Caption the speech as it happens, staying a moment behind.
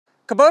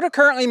Kubota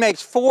currently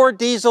makes 4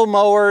 diesel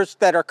mowers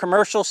that are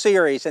commercial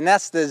series, and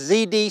that's the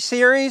ZD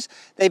series.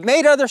 They've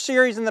made other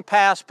series in the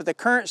past, but the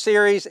current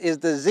series is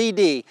the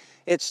ZD.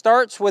 It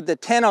starts with the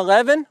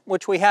 1011,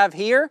 which we have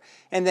here,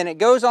 and then it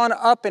goes on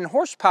up in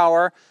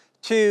horsepower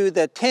to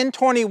the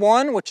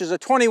 1021, which is a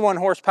 21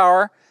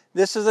 horsepower.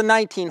 This is a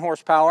 19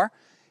 horsepower.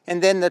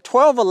 And then the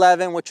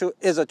 1211, which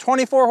is a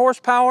 24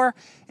 horsepower.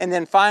 And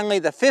then finally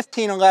the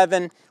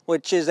 1511,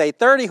 which is a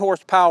 30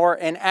 horsepower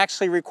and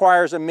actually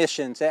requires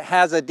emissions. It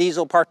has a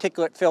diesel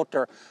particulate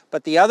filter.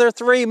 But the other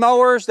 3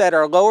 mowers that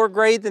are lower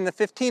grade than the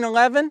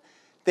 1511,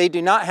 they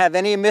do not have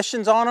any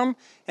emissions on them.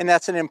 And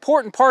that's an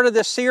important part of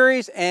this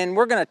series. And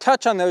we're going to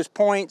touch on those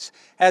points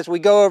as we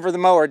go over the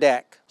mower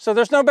deck. So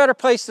there's no better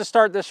place to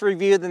start this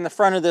review than the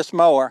front of this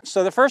mower.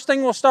 So the first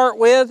thing we'll start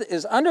with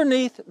is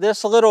underneath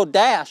this little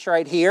dash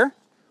right here,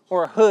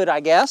 or a hood,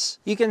 I guess.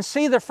 You can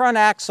see the front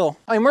axle.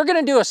 And we're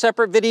gonna do a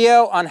separate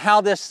video on how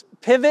this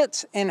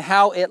pivots and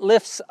how it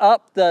lifts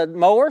up the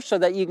mower so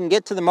that you can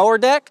get to the mower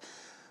deck.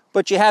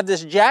 But you have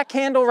this jack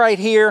handle right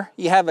here.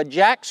 You have a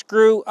jack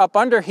screw up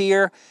under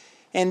here.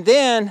 And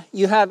then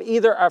you have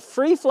either a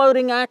free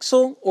floating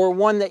axle or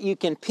one that you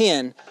can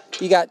pin.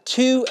 You got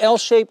 2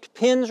 L-shaped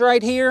pins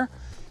right here,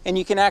 and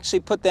you can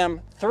actually put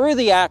them through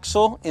the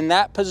axle in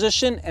that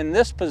position and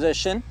this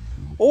position,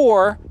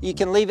 or you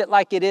can leave it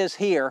like it is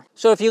here.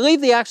 So if you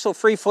leave the axle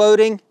free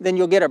floating, then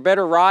you'll get a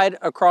better ride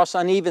across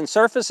uneven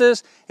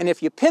surfaces. And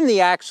if you pin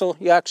the axle,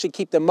 you actually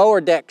keep the mower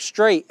deck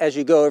straight as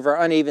you go over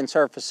uneven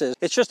surfaces.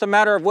 It's just a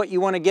matter of what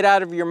you want to get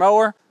out of your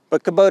mower,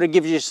 but Kubota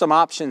gives you some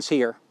options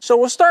here. So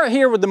we'll start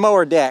here with the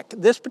mower deck.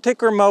 This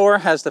particular mower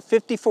has the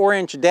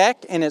 54-inch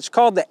deck, and it's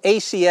called the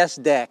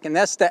ACS deck, and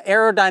that's the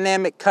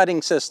aerodynamic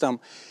cutting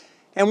system.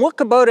 And what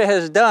Kubota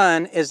has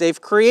done is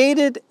they've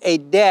created a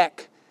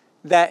deck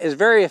that is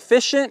very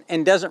efficient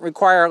and doesn't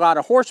require a lot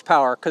of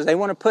horsepower, because they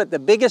want to put the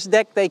biggest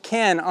deck they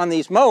can on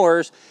these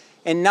mowers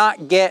and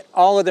not get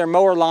all of their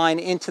mower line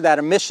into that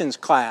emissions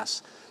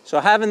class. So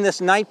having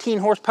this 19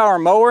 horsepower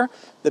mower,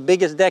 the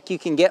biggest deck you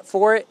can get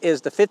for it is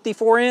the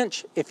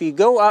 54-inch. If you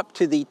go up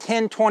to the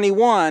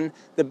 1021,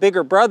 the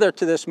bigger brother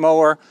to this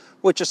mower,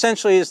 which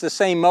essentially is the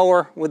same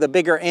mower with a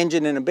bigger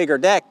engine and a bigger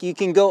deck, you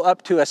can go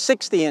up to a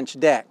 60-inch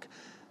deck.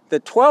 The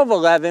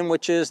 1211,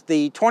 which is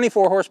the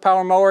 24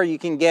 horsepower mower, you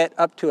can get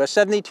up to a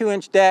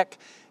 72-inch deck.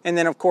 And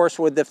then of course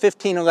with the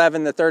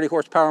 1511, the 30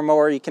 horsepower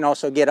mower, you can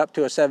also get up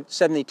to a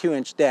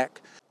 72-inch deck.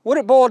 What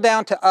it boiled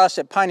down to us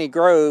at Piney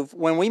Grove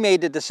when we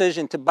made the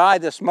decision to buy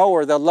this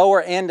mower, the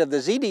lower end of the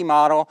ZD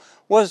model,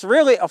 was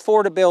really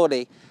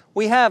affordability.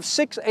 We have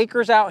 6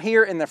 acres out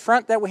here in the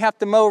front that we have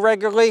to mow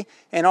regularly,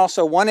 and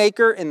also 1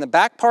 acre in the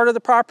back part of the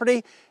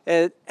property,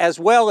 as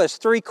well as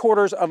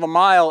 3/4 of a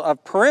mile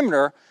of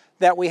perimeter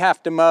that we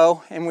have to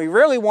mow, and we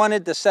really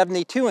wanted the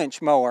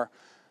 72-inch mower.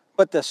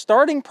 But the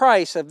starting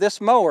price of this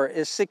mower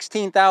is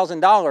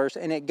 $16,000,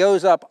 and it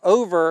goes up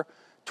over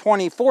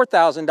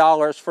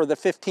 $24,000 for the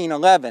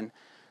 1511.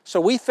 So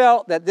we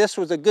felt that this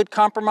was a good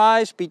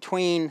compromise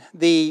between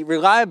the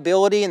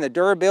reliability and the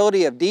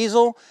durability of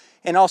diesel,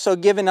 and also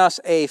giving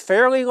us a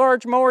fairly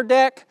large mower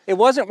deck. It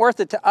wasn't worth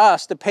it to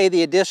us to pay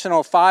the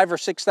additional $5,000 or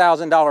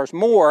 $6,000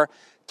 more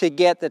to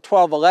get the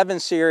 1211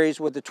 series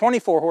with the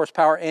 24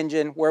 horsepower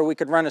engine where we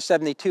could run a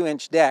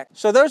 72-inch deck.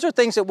 So those are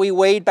things that we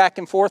weighed back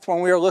and forth when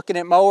we were looking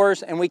at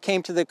mowers, and we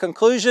came to the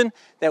conclusion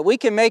that we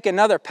can make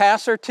another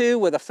pass or 2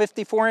 with a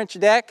 54-inch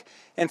deck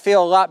and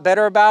feel a lot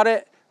better about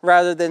it,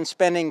 rather than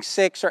spending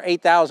 $6,000 or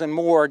 $8,000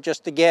 more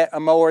just to get a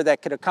mower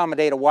that could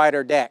accommodate a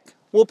wider deck.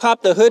 We'll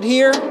pop the hood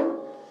here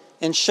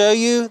and show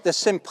you the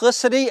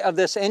simplicity of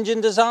this engine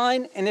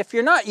design. And if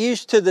you're not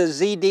used to the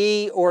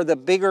ZD or the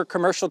bigger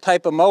commercial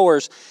type of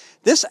mowers,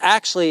 this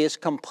actually is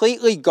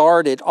completely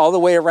guarded all the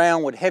way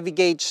around with heavy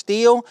gauge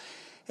steel,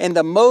 and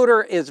the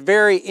motor is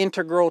very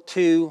integral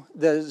to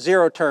the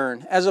zero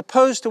turn, as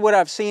opposed to what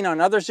I've seen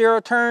on other zero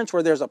turns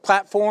where there's a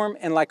platform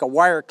and like a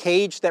wire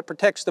cage that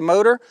protects the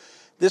motor.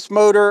 This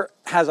motor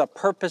has a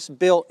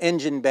purpose-built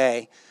engine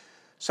bay.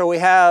 So we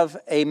have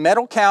a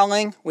metal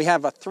cowling, we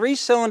have a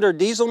 3-cylinder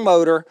diesel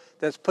motor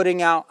that's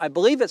putting out, I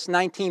believe it's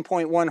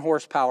 19.1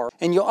 horsepower.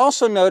 And you'll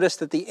also notice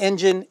that the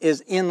engine is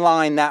in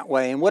line that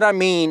way. And what I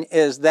mean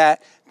is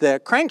that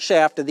the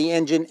crankshaft of the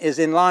engine is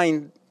in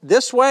line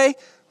this way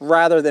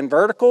rather than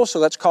vertical. So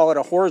let's call it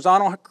a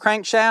horizontal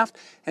crankshaft.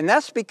 And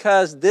that's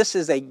because this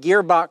is a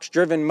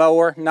gearbox-driven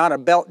mower, not a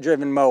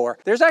belt-driven mower.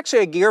 There's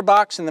actually a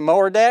gearbox in the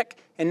mower deck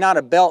and not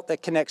a belt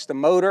that connects the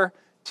motor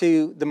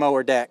to the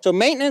mower deck. So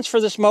maintenance for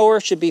this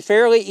mower should be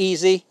fairly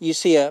easy. You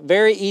see a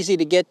very easy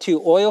to get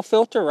to oil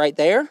filter right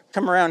there.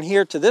 Come around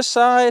here to this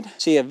side,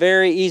 see a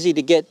very easy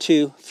to get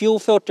to fuel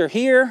filter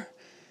here,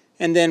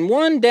 and then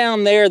one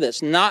down there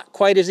that's not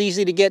quite as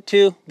easy to get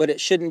to, but it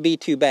shouldn't be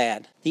too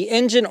bad. The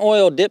engine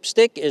oil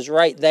dipstick is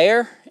right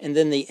there, and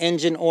then the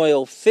engine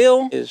oil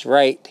fill is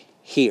right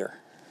here.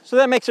 So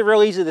that makes it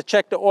real easy to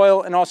check the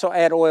oil and also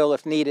add oil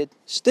if needed.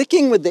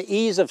 Sticking with the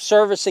ease of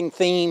servicing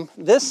theme,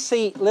 this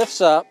seat lifts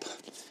up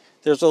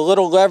There's a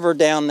little lever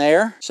down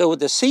there. So with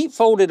the seat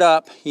folded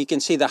up, you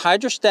can see the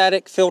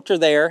hydrostatic filter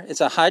there.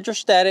 It's a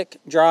hydrostatic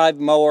drive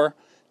mower,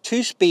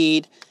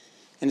 2-speed,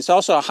 and it's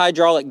also a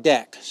hydraulic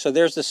deck. So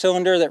there's the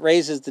cylinder that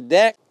raises the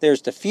deck.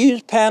 There's the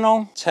fuse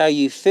panel. It's how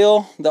you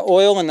fill the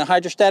oil in the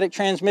hydrostatic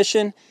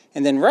transmission.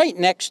 And then right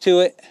next to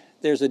it,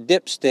 there's a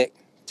dipstick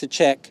to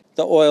check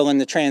the oil in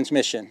the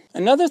transmission.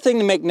 Another thing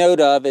to make note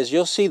of is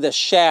you'll see the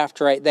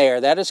shaft right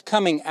there. That is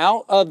coming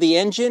out of the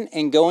engine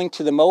and going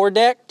to the mower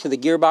deck, to the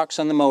gearbox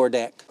on the mower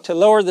deck. To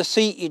lower the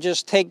seat, you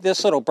just take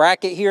this little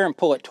bracket here and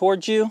pull it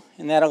towards you,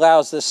 and that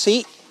allows the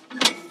seat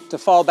to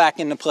fall back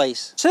into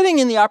place. Sitting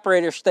in the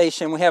operator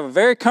station, we have a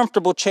very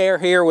comfortable chair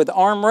here with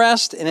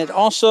armrest, and it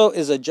also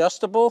is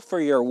adjustable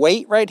for your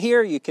weight right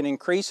here. You can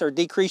increase or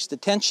decrease the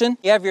tension.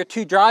 You have your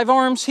 2 drive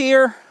arms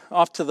here.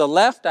 Off to the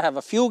left, I have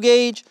a fuel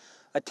gauge,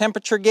 a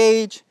temperature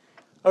gauge.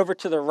 Over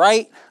to the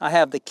right, I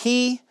have the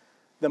key,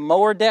 the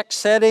mower deck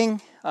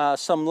setting,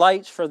 some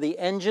lights for the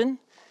engine,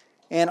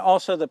 and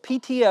also the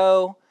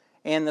PTO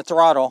and the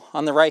throttle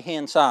on the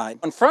right-hand side.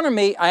 In front of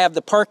me, I have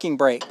the parking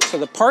brake. So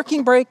the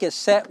parking brake is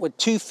set with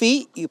 2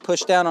 feet. You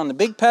push down on the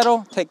big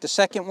pedal, take the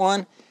second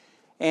one,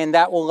 and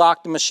that will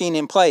lock the machine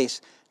in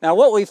place. Now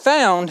what we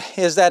found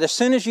is that as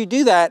soon as you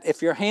do that,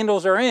 if your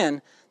handles are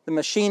in, the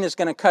machine is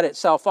going to cut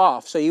itself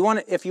off. So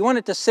if you want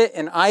it to sit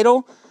and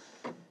idle,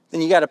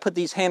 then you got to put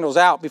these handles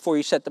out before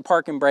you set the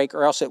parking brake,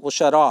 or else it will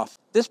shut off.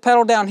 This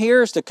pedal down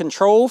here is the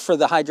control for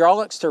the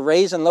hydraulics to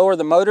raise and lower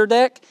the motor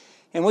deck.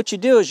 And what you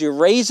do is you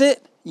raise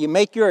it, you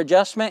make your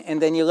adjustment,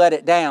 and then you let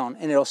it down,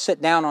 and it'll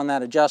sit down on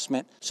that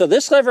adjustment. So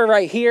this lever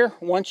right here,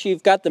 once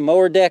you've got the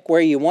mower deck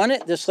where you want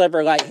it, this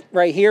lever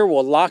right here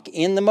will lock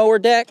in the mower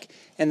deck.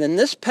 And then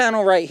this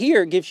panel right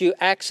here gives you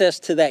access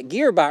to that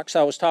gearbox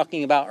I was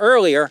talking about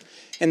earlier.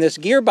 And this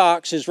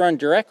gearbox is run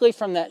directly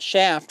from that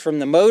shaft from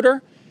the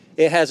motor.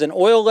 It has an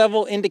oil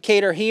level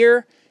indicator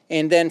here,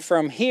 and then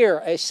from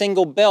here, a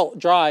single belt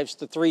drives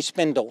the 3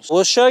 spindles.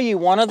 We'll show you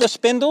one of the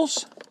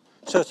spindles.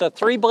 So it's a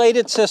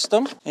 3-bladed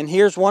system, and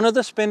here's one of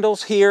the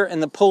spindles here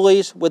and the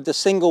pulleys with the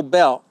single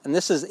belt. And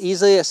this is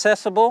easily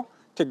accessible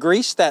to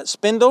grease that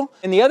spindle.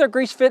 And the other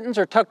grease fittings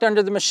are tucked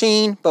under the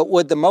machine, but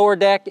with the mower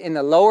deck in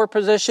the lower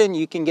position,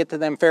 you can get to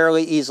them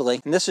fairly easily.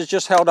 And this is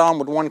just held on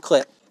with 1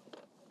 clip.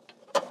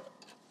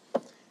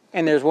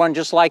 And there's one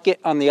just like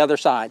it on the other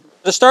side.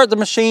 To start the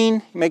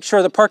machine, make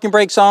sure the parking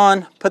brake's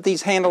on, put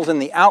these handles in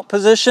the out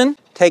position,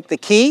 take the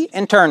key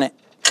and turn it.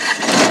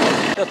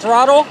 The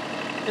throttle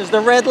is the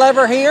red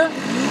lever here,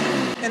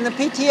 and the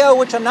PTO,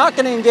 which I'm not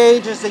going to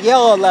engage, is the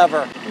yellow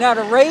lever. Now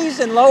to raise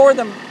and lower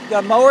the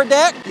mower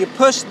deck, you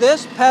push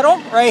this pedal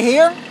right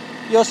here.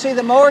 You'll see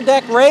the mower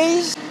deck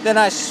raise. Then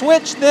I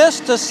switch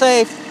this to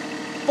say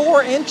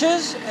 4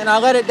 inches, and I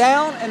let it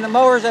down, and the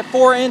mower's at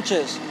 4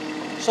 inches.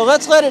 So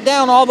let's let it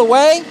down all the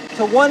way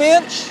to 1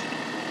 inch.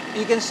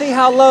 You can see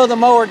how low the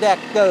mower deck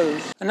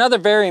goes. Another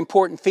very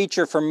important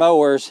feature for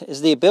mowers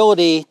is the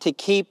ability to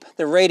keep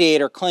the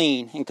radiator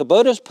clean. And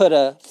Kubota's put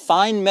a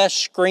fine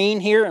mesh screen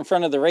here in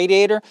front of the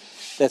radiator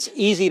that's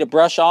easy to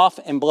brush off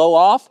and blow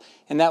off.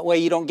 And that way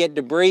you don't get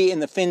debris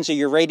in the fins of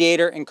your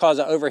radiator and cause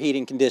an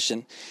overheating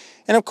condition.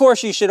 And of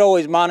course, you should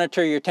always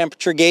monitor your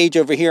temperature gauge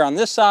over here on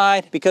this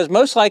side, because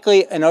most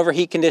likely an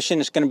overheat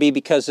condition is going to be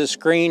because this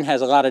screen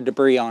has a lot of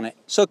debris on it.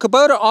 So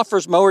Kubota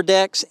offers mower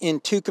decks in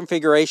 2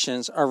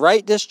 configurations, a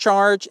right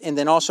discharge and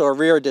then also a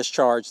rear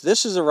discharge.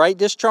 This is a right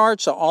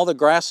discharge, so all the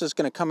grass is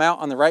going to come out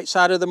on the right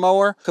side of the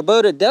mower.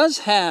 Kubota does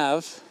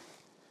have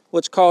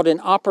what's called an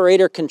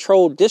operator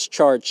controlled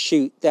discharge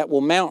chute that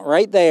will mount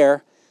right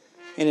there,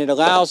 and it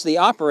allows the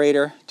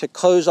operator to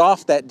close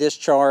off that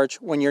discharge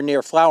when you're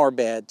near flower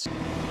beds.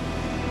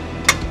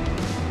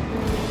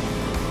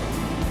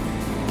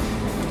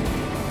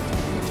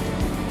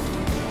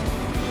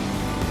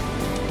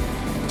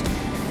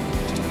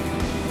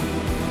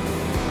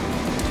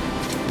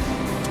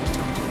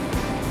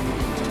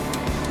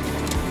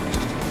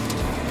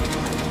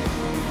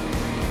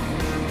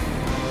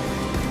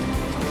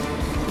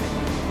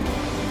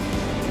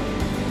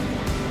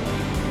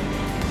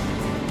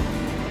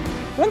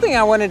 One thing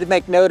I wanted to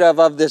make note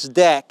of this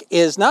deck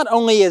is not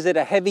only is it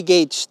a heavy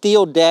gauge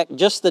steel deck,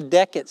 just the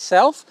deck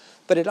itself,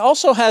 but it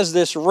also has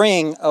this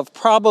ring of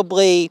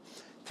probably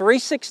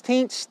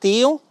 3/16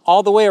 steel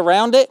all the way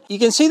around it. You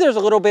can see there's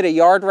a little bit of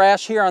yard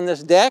rash here on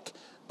this deck,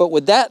 but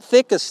with that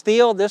thick of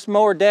steel, this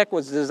mower deck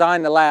was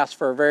designed to last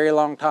for a very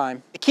long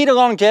time. The key to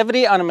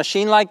longevity on a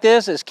machine like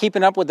this is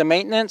keeping up with the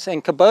maintenance,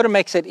 and Kubota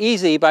makes it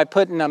easy by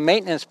putting a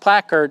maintenance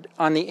placard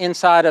on the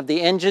inside of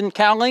the engine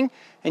cowling,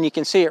 and you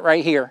can see it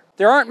right here.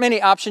 There aren't many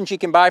options you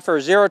can buy for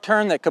a zero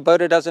turn that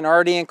Kubota doesn't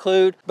already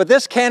include, but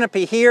this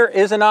canopy here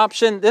is an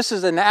option. This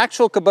is an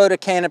actual Kubota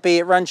canopy.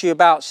 It runs you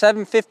about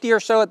 $750 or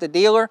so at the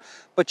dealer,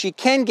 but you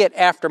can get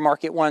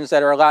aftermarket ones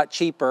that are a lot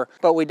cheaper.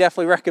 But we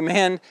definitely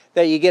recommend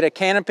that you get a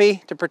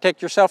canopy to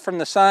protect yourself from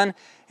the sun.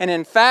 And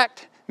in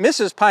fact,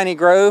 Mrs. Piney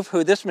Grove,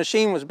 who this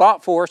machine was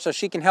bought for so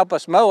she can help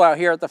us mow out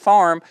here at the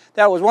farm,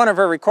 that was one of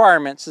her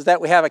requirements, is that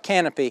we have a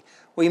canopy.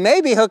 We may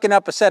be hooking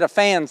up a set of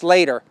fans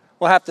later.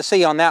 we'll have to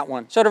see on that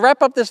one. So to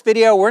wrap up this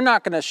video, we're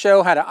not going to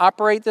show how to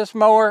operate this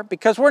mower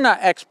because we're not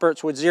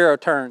experts with zero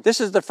turn. This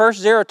is the first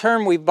zero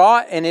turn we've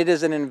bought, and it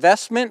is an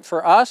investment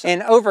for us.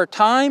 And over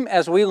time,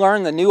 as we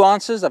learn the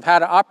nuances of how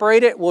to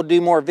operate it, we'll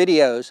do more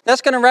videos.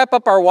 That's going to wrap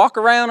up our walk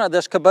around of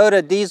this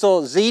Kubota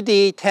Diesel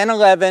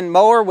ZD1011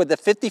 mower with the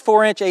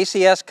 54-inch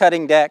ACS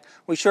cutting deck.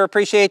 We sure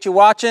appreciate you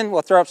watching.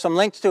 We'll throw up some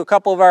links to a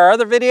couple of our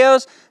other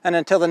videos. And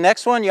until the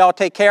next one, y'all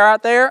take care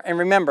out there. And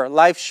remember,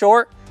 life's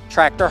short,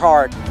 tractor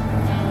hard.